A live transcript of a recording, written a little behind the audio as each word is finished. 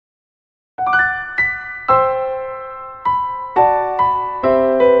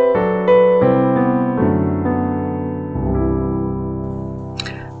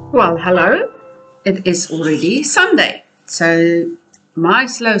Well, hello. It is already Sunday. So my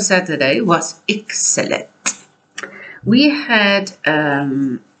slow Saturday was excellent. We had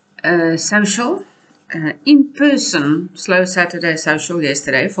a social, in-person slow Saturday social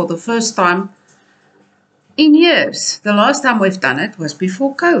yesterday for the first time in years. The last time we've done it was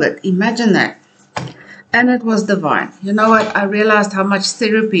before COVID. Imagine that. And it was divine. You know what? I realized how much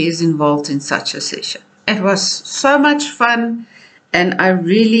therapy is involved in such a session. It was so much fun. And I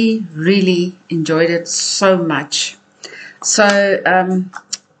really, really enjoyed it so much. So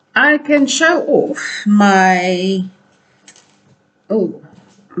I can show off my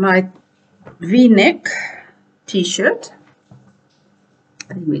V-neck t-shirt.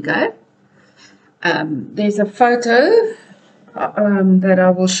 There we go. There's a photo that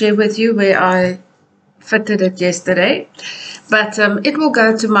I will share with you where I fitted it yesterday. But it will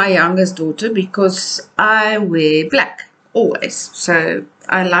go to my youngest daughter because I wear black. Always. So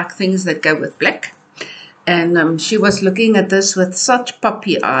I like things that go with black. And she was looking at this with such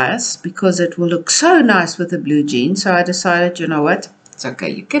puppy eyes because it will look so nice with the blue jeans. So I decided, you know what? It's okay.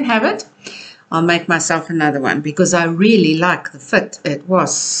 You can have it. I'll make myself another one because I really like the fit. It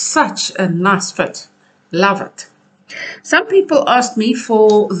was such a nice fit. Love it. Some people asked me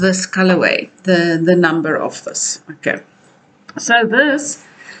for this colorway, the number of this. Okay. So this...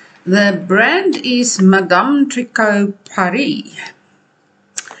 The brand is Madame Tricot Paris,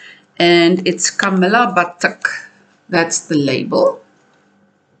 and it's Camilla Batik. That's the label.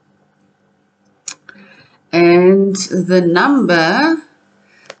 And the number,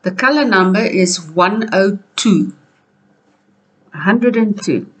 the color number is 102.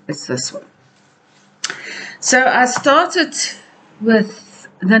 102 is this one. So I started with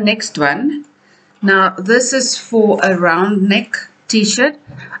the next one. Now this is for a round neck t-shirt.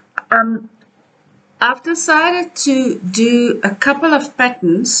 I've decided to do a couple of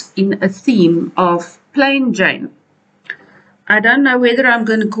patterns in a theme of plain Jane. I don't know whether I'm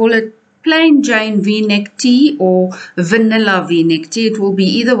going to call it plain Jane V-neck tee or vanilla V-neck tee. It will be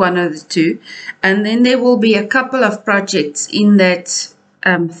either one of the two. And then there will be a couple of projects in that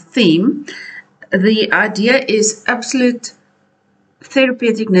theme. The idea is absolute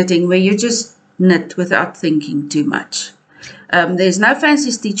therapeutic knitting where you just knit without thinking too much. There's no fancy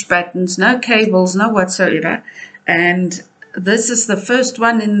stitch patterns, no cables, no whatsoever. And this is the first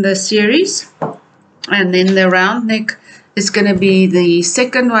one in the series. And then the round neck is going to be the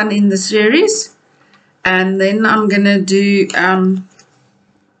second one in the series. And then I'm going to do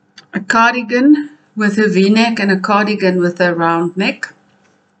a cardigan with a V-neck and a cardigan with a round neck.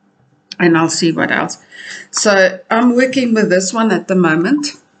 And I'll see what else. So I'm working with this one at the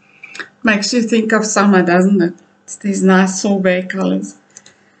moment. Makes you think of summer, doesn't it? These nice sorbet colors.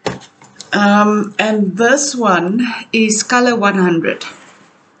 And this one is color 100.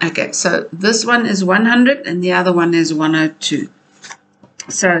 Okay, so this one is 100 and the other one is 102.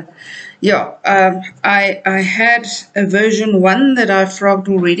 So, yeah, I had a version 1 that I frogged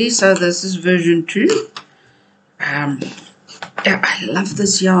already, so this is version 2. Yeah, I love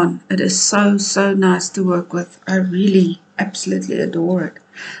this yarn. It is so, so nice to work with. I really, absolutely adore it.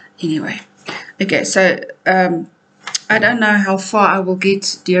 Anyway, okay, so... I don't know how far I will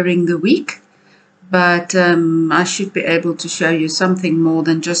get during the week, but I should be able to show you something more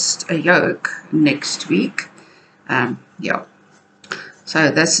than just a yoke next week. Yeah.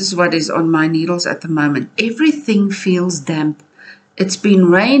 So this is what is on my needles at the moment. Everything feels damp. It's been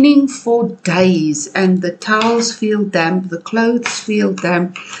raining for days and the towels feel damp, the clothes feel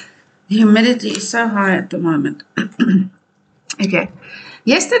damp. The humidity is so high at the moment. Okay.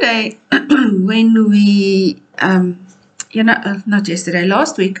 Yesterday, when we... you know, not yesterday,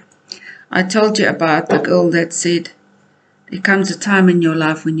 last week, I told you about the girl that said, there comes a time in your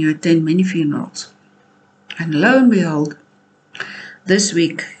life when you attend many funerals. And lo and behold, this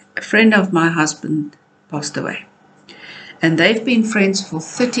week, a friend of my husband passed away. And they've been friends for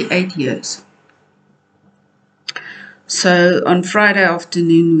 38 years. So on Friday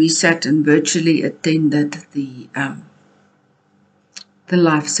afternoon, we sat and virtually attended the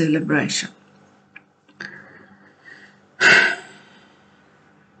life celebration.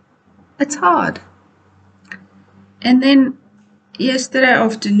 It's hard. And then yesterday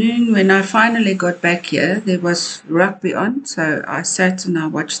afternoon when I finally got back here, there was rugby on. So I sat and I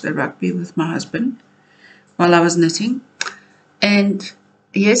watched the rugby with my husband while I was knitting. And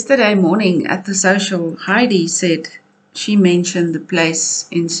yesterday morning at the social, Heidi said she mentioned the place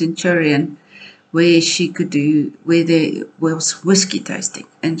in Centurion where there was whiskey tasting.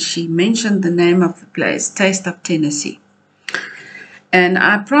 And she mentioned the name of the place, Taste of Tennessee. And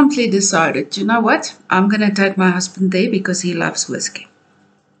I promptly decided, you know what? I'm going to take my husband there because he loves whiskey.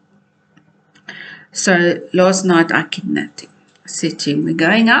 So last night I kidnapped him. I said to him, we're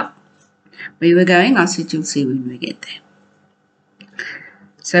going up. We were going. I said, you'll see when we get there.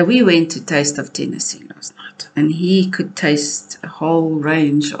 So we went to Taste of Tennessee last night, and he could taste a whole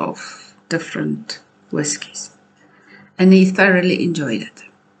range of different whiskies, and he thoroughly enjoyed it.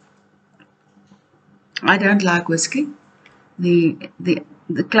 I don't like whiskey. The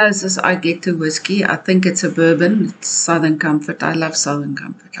closest I get to whiskey, I think it's a bourbon. It's Southern Comfort. I love Southern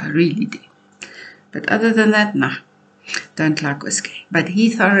Comfort. I really do. But other than that, nah, don't like whiskey. But he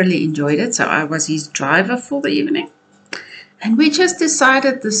thoroughly enjoyed it, so I was his driver for the evening. And we just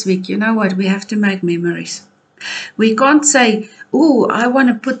decided this week, you know what, we have to make memories. We can't say, oh, I want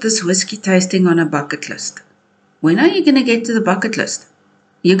to put this whiskey tasting on a bucket list. When are you going to get to the bucket list?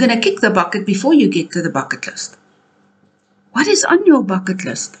 You're going to kick the bucket before you get to the bucket list. What is on your bucket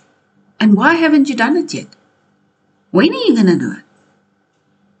list? And why haven't you done it yet? When are you going to do it?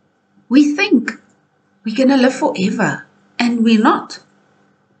 We think we're going to live forever, and we're not.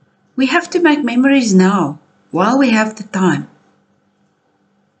 We have to make memories now, while we have the time.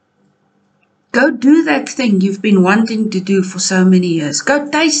 Go do that thing you've been wanting to do for so many years. Go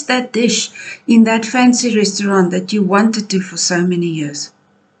taste that dish in that fancy restaurant that you wanted to for so many years.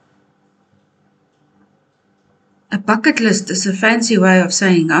 A bucket list is a fancy way of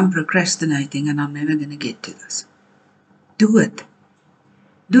saying I'm procrastinating and I'm never going to get to this. Do it.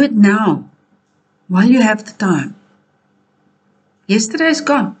 Do it now, while you have the time. Yesterday's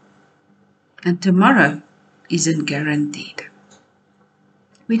gone, and tomorrow isn't guaranteed.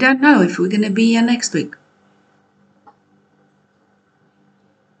 We don't know if we're going to be here next week.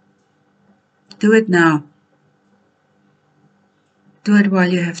 Do it now. Do it while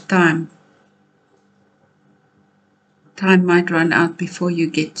you have time. Time might run out before you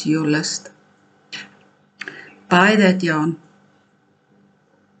get to your list. Buy that yarn.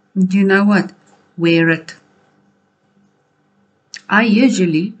 And you know what? Wear it. I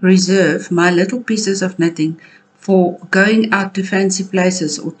usually reserve my little pieces of knitting for going out to fancy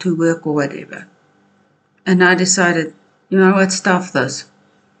places or to work or whatever. And I decided, you know what, stuff this.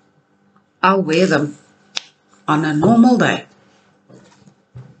 I'll wear them on a normal day.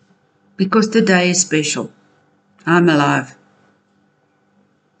 Because today is special. I'm alive.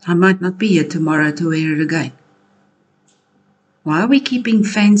 I might not be here tomorrow to wear it again. Why are we keeping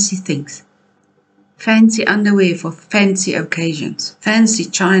fancy things? Fancy underwear for fancy occasions. Fancy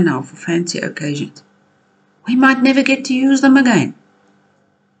china for fancy occasions. We might never get to use them again.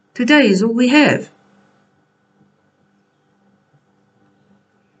 Today is all we have.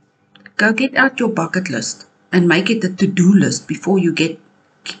 Go get out your bucket list and make it a to-do list before you kick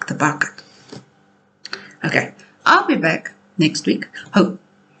the bucket. Okay, I'll be back next week. Hope.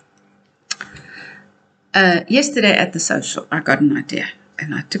 Yesterday at the social, I got an idea.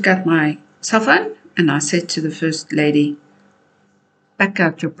 And I took out my cellphone and I said to the first lady, pack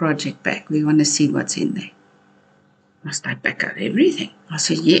out your project bag. We want to see what's in there. Must I pack out everything? I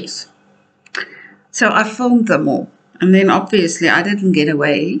said, yes. So I filmed them all. And then obviously I didn't get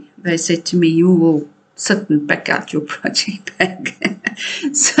away. They said to me, you will sit and pack out your project bag.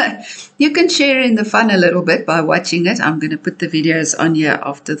 So you can share in the fun a little bit by watching it. I'm going to put the videos on here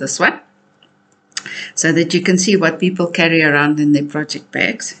after this one, so that you can see what people carry around in their project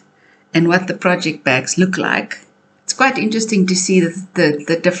bags and what the project bags look like. It's quite interesting to see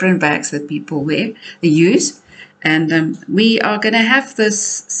the different bags that people use. And we are going to have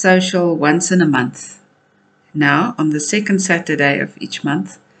this social once in a month now, on the second Saturday of each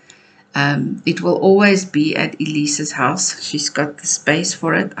month. It will always be at Elise's house. She's got the space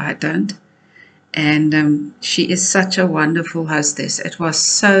for it. I don't. And she is such a wonderful hostess. It was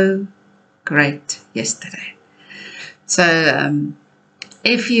so great yesterday. So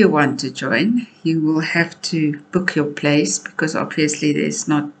if you want to join, you will have to book your place, because obviously there's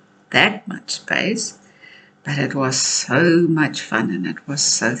not that much space. But it was so much fun and it was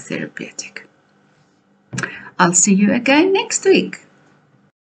so therapeutic. I'll see you again next week.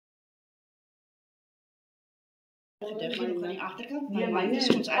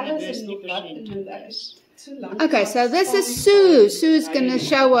 Okay, so this is Sue. Sue's going to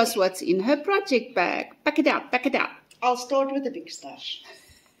show us what's in her project bag. Pack it out, pack it out. I'll start with the big stash.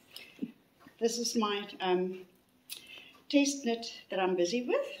 This is my test knit that I'm busy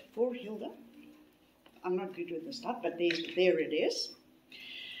with for Hilda. I'm not good with the stuff, but there it is.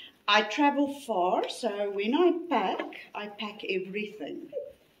 I travel far, so when I pack everything.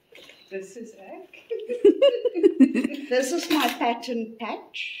 This is egg. This is my pattern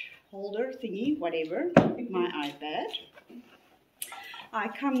patch holder thingy, whatever, my iPad. I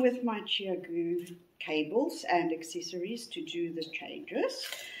come with my Chiagu cables and accessories to do the changes.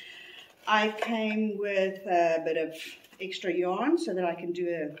 I came with a bit of extra yarn so that I can do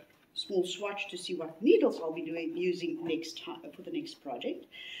a small swatch to see what needles I'll be using next time for the next project.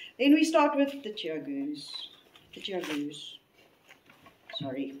 Then we start with the tiagoos.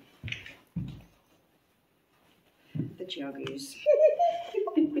 Sorry. The tiagoos.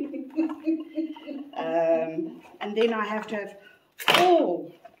 And then I have to have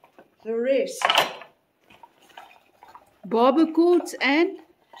all the rest. Barber cords and?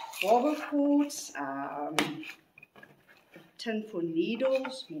 Barber cords, tin for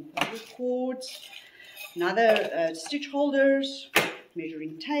needles, more barber cords, another stitch holders,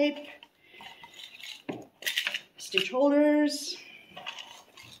 measuring tape, stitch holders.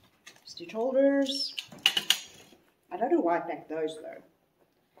 I don't know why I packed those though.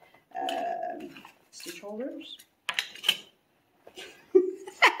 Stitch holders.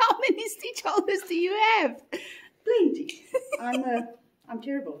 How many stitch holders do you have? Plenty. I'm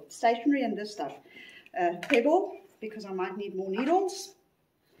terrible. Stationery and this stuff. Pebble, because I might need more needles.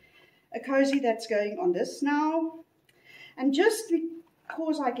 A cozy that's going on this now. And just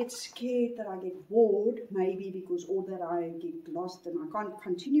because I get scared that I get bored, maybe because or that I get lost and I can't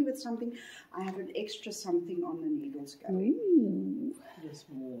continue with something, I have an extra something on the needles going. Ooh. This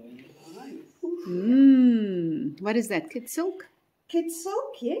morning. What is that? Kid silk? Kid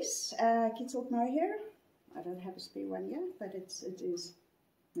silk, yes. Kid silk mohair. I don't have a spare one yet, but it is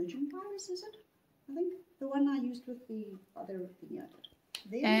merchandise, is it? I think the one I used with the other thing I did.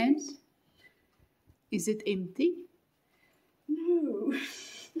 There And it is it empty? No.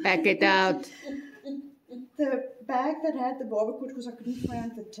 Pack it out. The bag that had the barber cord because I couldn't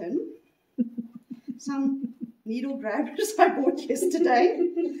find the tin. Some needle grabbers I bought yesterday.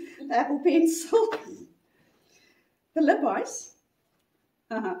 The Apple pencil. The lip ice.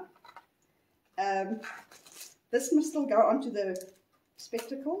 This must still go onto the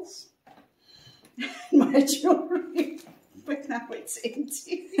spectacles. My jewelry. But now it's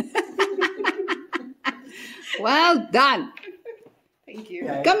empty. Well done. Thank you.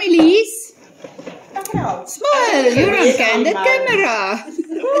 Come, Elise. Nou, Smile. You're on candid camera.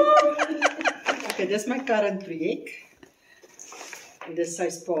 Okay, dis my current projek. En dis sy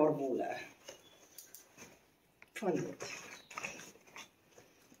spaarbolle. Van dit.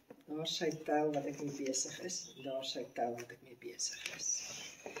 Daar is sy tou wat ek mee besig is. En daar is sy tou wat ek mee besig is.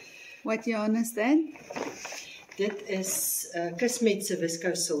 What yarn is that? Dit is Kismet se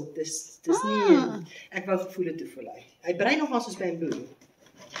Wiskou silk. Dis nie, ek wou gevoel het hoe voel hy. Hy brei nogals soos by 'n boer.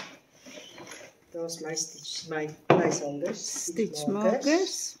 Daar is my placeholders.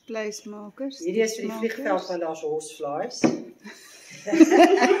 Stitchmakers, placemakers. Hierdie is vir die vliegveld van daar's horseflies.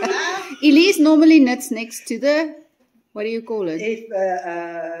 Elise normally knits next to the, what do you call it? Runway.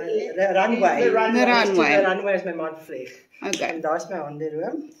 The runway. The runway is my man vlieg. Okay. En daar is my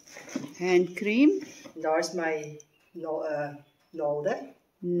handeroom. Hand cream, En daar is my naalde.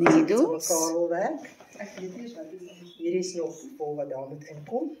 needles. Mekaar wil werk. Hier is nog vol wat daar moet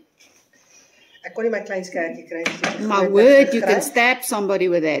inkom. Ek kon nie my klein skertjie kry nie. My word, you can stab somebody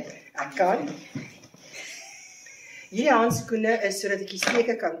with that. Ek kan. Hierdie handskoene is sodat ek die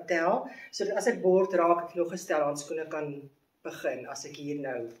steke kan tel, sodat as ek bord raak, ek nog 'n stel handskoene kan begin. As ek hier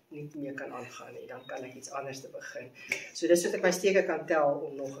nou nie meer kan aangaan nie, dan kan ek iets anders te begin. So dis sodat ek my steke kan tel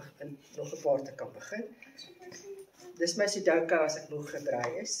om nog 'n paar te kan begin. Dis my Sudoku as ek moeg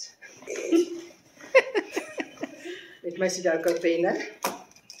gebrei is. Met my Sudoku penne.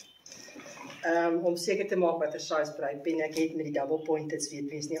 Om seker te maak watter size breipenne ek het met die double pointed, weet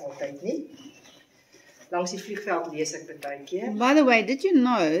wees nie altyd nie. Langs die vliegveld lees ek baie keer. By the way, did you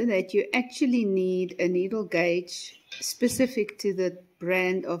know that you actually need a needle gauge specific to the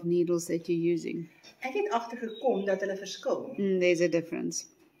brand of needles that you're using? Ek het agtergekom dat hulle verskil. There's a difference.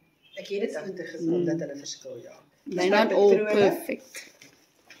 Ek het dit agtergekom dat hulle verskil, ja. They're not all perfect.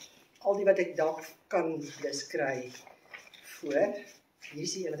 Al die wat ek dalk kan dus kry voor. Hier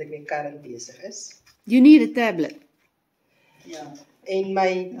is die een wat ek mee current besig is. You need a tablet. Ja. En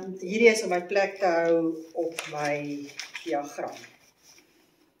hierdie is om my plek te hou op my diagram.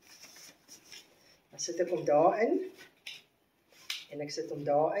 Dan sit ek hom daarin. En ek sit hom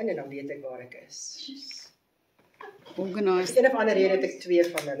daarin en dan weet ek waar ek is. Organized. Een of ander rede het ek 2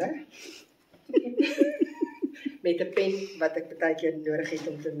 van hulle. Met 'n pen wat ek baie keer nodig het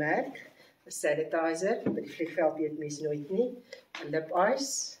om te merk. 'n Sanitizer, by die vliegveld weet mense nooit nie. 'n Lip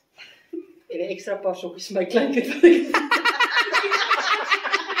ice. En 'n ekstra paar sokkies vir my kleinkind wat ek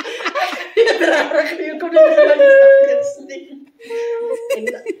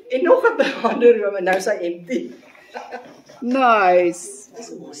en nog 'n behanderoom en nou is hy empty. Nice. Dis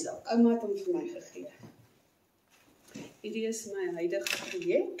 'n moesel. Ouma het hom vir my gegee. Hierdie is my huidige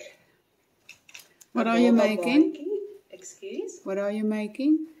projek. What are you making? Excuse. What are you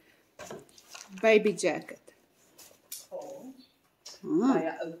making? Baby jacket. Oh, Ah.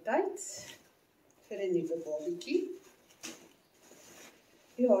 baie ou tyd vir 'n nuwe babatjie.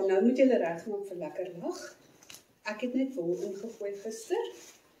 Ja, nou moet julle regmaak vir lekker lag. Ek het net wol ingegooi gister.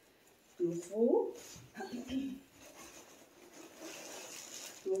 Nog wol.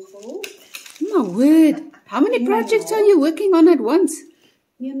 Nog wol. My word. How many projects are you working on at once?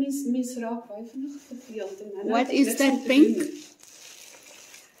 Nee, mens raak baie vinnig verveeld en dan What het ek is niks that om te pink? doen.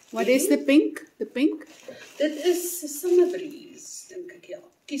 What is the pink? The pink? Dit is 'n summer breeze, dink ek ja.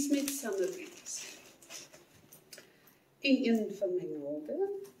 Kies met summer breeze. En een van my naalde.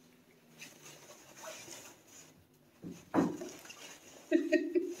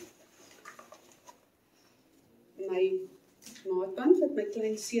 My maatband wat my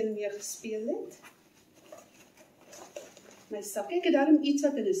klein seun mee gespeel het. My sak, ek het daarom iets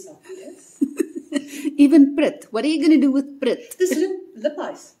wat in 'n sak is. Even Prit. What are you going to do with Prit? Dis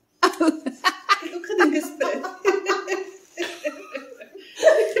liphuis. Ek het ook gedink is pret.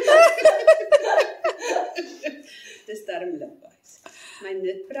 Dis daarom liphuis. My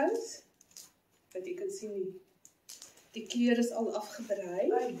knitbrows, wat jy kan sien, die kleur is al afgebrei.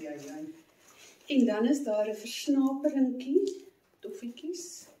 En dan is daar 'n versnaperingkie,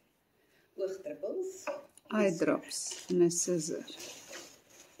 toffietjies, oogdruppels, Eye drops and a scissor.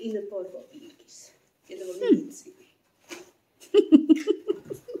 en 'n paar papiertjies. Julle wil nie sien.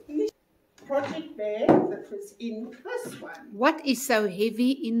 Project bag that was in this one. What is so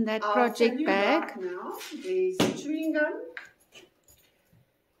heavy in that I'll project tell you bag? right now, there's chewing gum,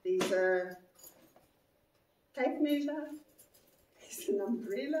 there's a tape measure, there's an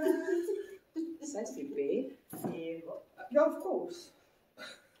umbrella. That's the bed. Yeah, of course.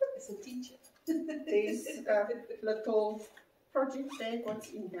 As a teacher. There's a little project bag, what's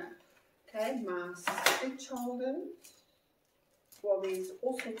in here. Okay, my stitch holders. Well, there's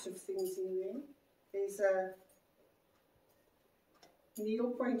all sorts of things in there. There's a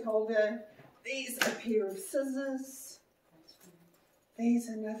needle point holder. There's a pair of scissors. There's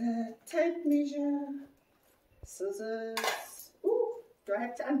another tape measure. Scissors. Ooh, do I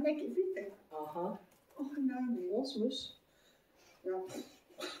have to unpack everything? Aha. Oh no, Ons moes. no.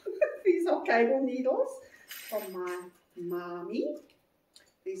 These are cable needles from my mommy.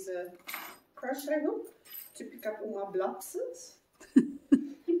 There's a crochet hook to pick up all my blopses.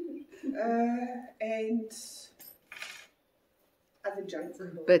 And other junk.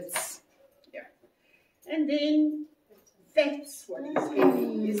 Bits. And then that's what is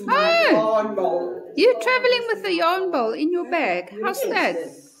heavy, is my yarn bowl. You're traveling with a yarn bowl in your bag. How's that?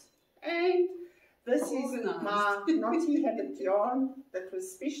 And this is my knotty habit yarn that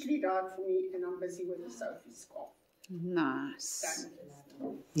was specially dyed for me, and I'm busy with the Sophie scarf. Nice.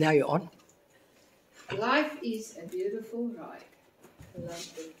 Done. Now you're on. Life is a beautiful ride.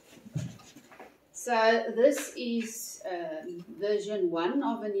 Love it. So this is version 1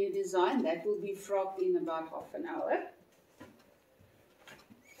 of a new design that will be frogged in about half an hour.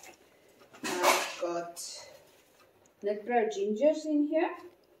 I've got Knitpro gingers in here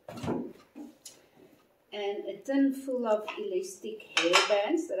and a tin full of elastic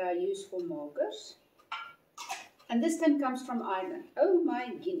hairbands that I use for markers. And this tin comes from Ireland. Oh my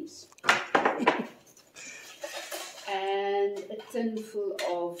guineas. And a tin full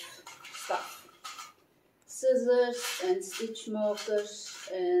of stuff. Scissors and stitch markers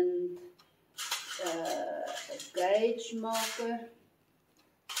and a gauge marker.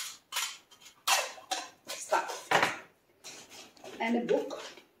 Stuff. And a book.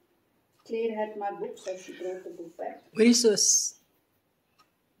 Claire had my book, so she brought the book back. Hoorie soos.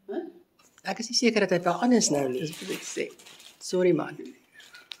 Huh? Ek is nie seker dat hy daar aan is nou nie, is wat ek sê. Sorry man.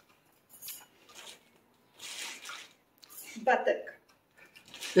 Batik.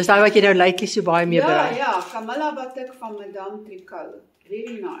 Dis daai wat jy nou lyk so baie mee berei. Ja, Camilla batik van Madame Tricot.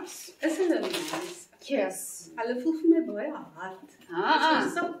 Very nice. Is hulle nice? Yes. Hulle voel vir my baie hard. Ah.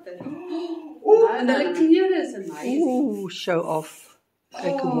 Dis so sagter. En hulle kleure is amazing. Ooh, show off.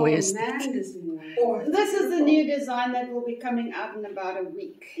 Kyk hoe mooi is dit. Man, dis mooi. This is the new design that will be coming out in about a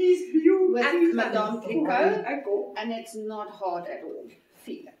week. He's beautiful. With Madame Tricot. I go. And it's not hard at all.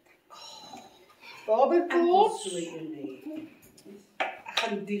 Feel it. Ek Barberpot, so in Ek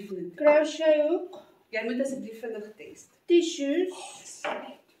gaan definitief. crochet hook, Jy moet asseblief vinnig test. tissues.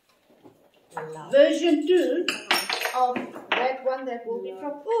 Version 2 of that one that will be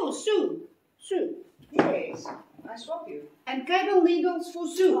from, oh, Sue. Sue. Yes. I swap you. And cable needles for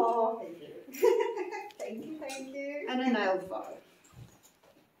Sue. Oh, thank you. thank you. And a nail file.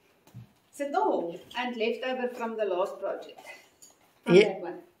 Sit al. And leftover from the last project. From Yeah. that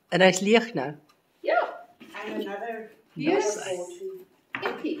one. En hy's leeg nou. Yeah. And another Yes. bottle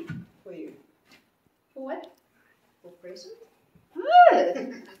Empty. for you. For what? For present.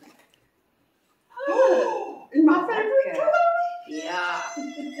 Oh. In my favorite Ja.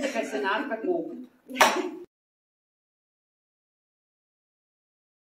 Ek is 'n hartbek mom.